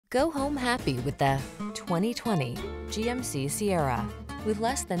Go home happy with the 2020 GMC Sierra. With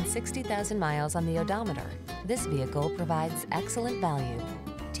less than 60,000 miles on the odometer, this vehicle provides excellent value.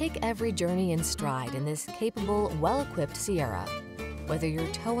 Take every journey in stride in this capable, well-equipped Sierra. Whether you're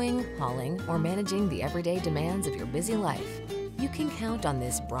towing, hauling, or managing the everyday demands of your busy life, you can count on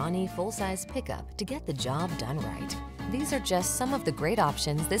this brawny, full-size pickup to get the job done right. These are just some of the great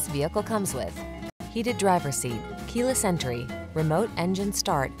options this vehicle comes with: heated driver's seat, keyless entry, remote engine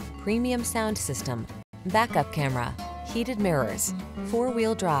start, premium sound system, backup camera, heated mirrors,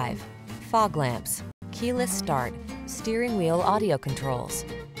 four-wheel drive, fog lamps, keyless start, steering wheel audio controls.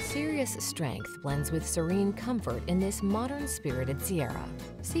 Serious strength blends with serene comfort in this modern spirited Sierra.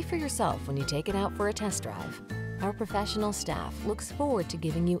 See for yourself when you take it out for a test drive. Our professional staff looks forward to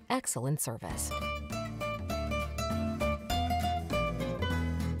giving you excellent service.